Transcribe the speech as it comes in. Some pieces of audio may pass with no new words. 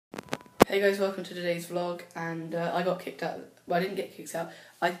Hey guys, welcome to today's vlog. And I got kicked out. Well, I didn't get kicked out.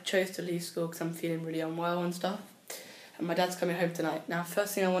 I chose to leave school because I'm feeling really unwell and stuff. And my dad's coming home tonight. Now,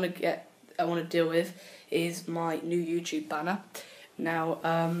 first thing I want to deal with is my new YouTube banner. Now,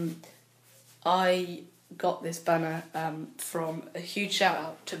 I got this banner from a huge shout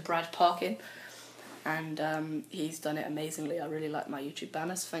out to Brad Parkin, and he's done it amazingly. I really like my YouTube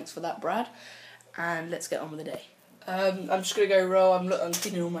banners. Thanks for that, Brad. And let's get on with the day. I'm just gonna go roll. I'm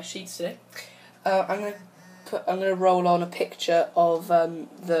cleaning all my sheets today. I'm gonna roll on a picture of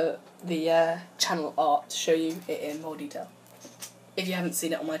the channel art to show you it in more detail. If you haven't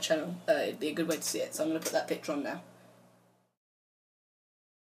seen it on my channel, it'd be a good way to see it. So I'm gonna put that picture on now.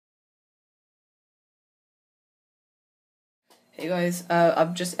 Hey guys,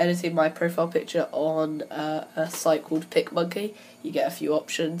 I'm just editing my profile picture on a site called PicMonkey. You get a few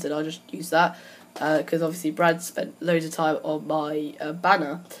options, and I'll just use that. Because obviously Brad spent loads of time on my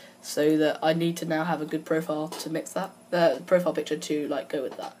banner, so that I need to now have a good profile to mix that profile picture to go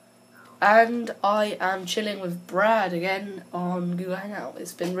with that. And I am chilling with Brad again on Google Hangout.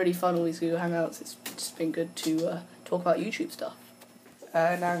 It's been really fun, all these Google Hangouts. It's just been good to talk about YouTube stuff. Now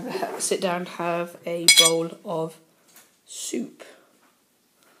I'm going to sit down and have a bowl of soup.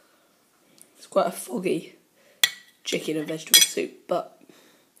 It's quite a foggy chicken and vegetable soup, but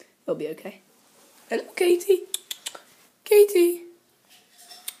it'll be okay. Hello, Katie. Katie.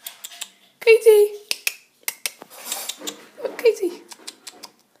 Katie. Oh, Katie.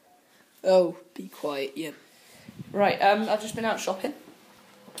 Oh, be quiet, yeah. Right, I've just been out shopping.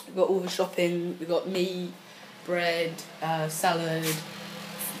 We've got all the shopping. We've got meat, bread, salad,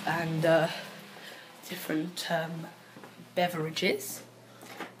 and different beverages.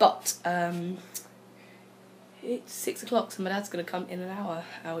 But it's 6 o'clock, so my dad's going to come in an hour,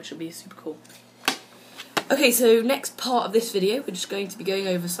 which will be super cool. Okay, so next part of this video, we're just going to be going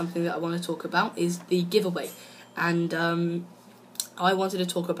over something that I want to talk about, is the giveaway. And I wanted to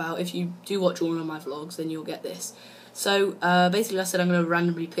talk about, if you do watch all of my vlogs, then you'll get this. So basically I said I'm going to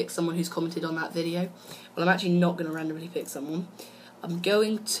randomly pick someone who's commented on that video. Well, I'm actually not going to randomly pick someone. I'm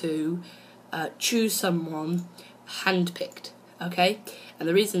going to choose someone handpicked, okay? And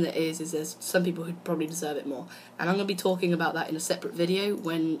the reason that is there's some people who probably deserve it more. And I'm going to be talking about that in a separate video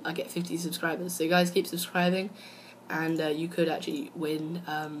when I get 50 subscribers. So guys, keep subscribing, and you could actually win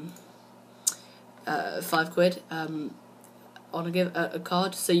 £5 on a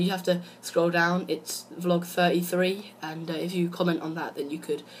card. So you have to scroll down. It's vlog 33, and if you comment on that, then you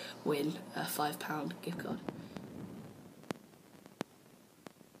could win a £5 gift card.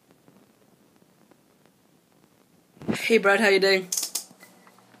 Hey Brad, how you doing?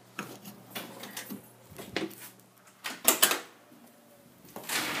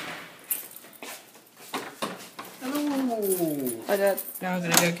 Hi Dad. Now I'm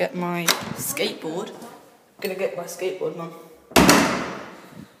gonna go get my skateboard. Mum.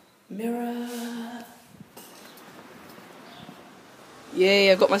 Mirror.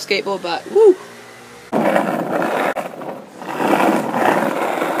 Yay, I got my skateboard back. Woo!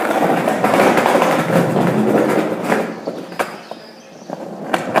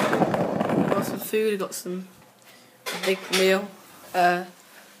 Got some food, I got some big meal. I'll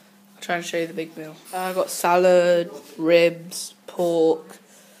try and show you the big meal. I got salad, ribs, pork.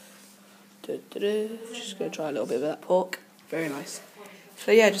 Just gonna try a little bit of that pork. Very nice.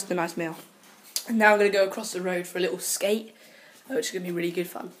 So yeah, just a nice meal. And now I'm gonna go across the road for a little skate, which is gonna be really good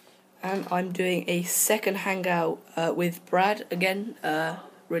fun. And I'm doing a second hangout with Brad again.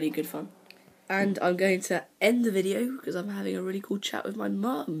 Really good fun. And I'm going to end the video because I'm having a really cool chat with my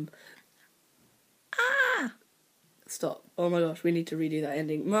mum. Stop. Oh my gosh, we need to redo that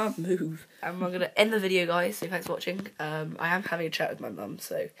ending. Mum, move. And I'm going to end the video, guys. So thanks for watching. I am having a chat with my mum,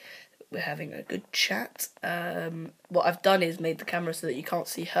 so we're having a good chat. What I've done is made the camera so that you can't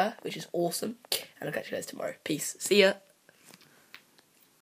see her, which is awesome. And I'll catch you guys tomorrow. Peace. See ya.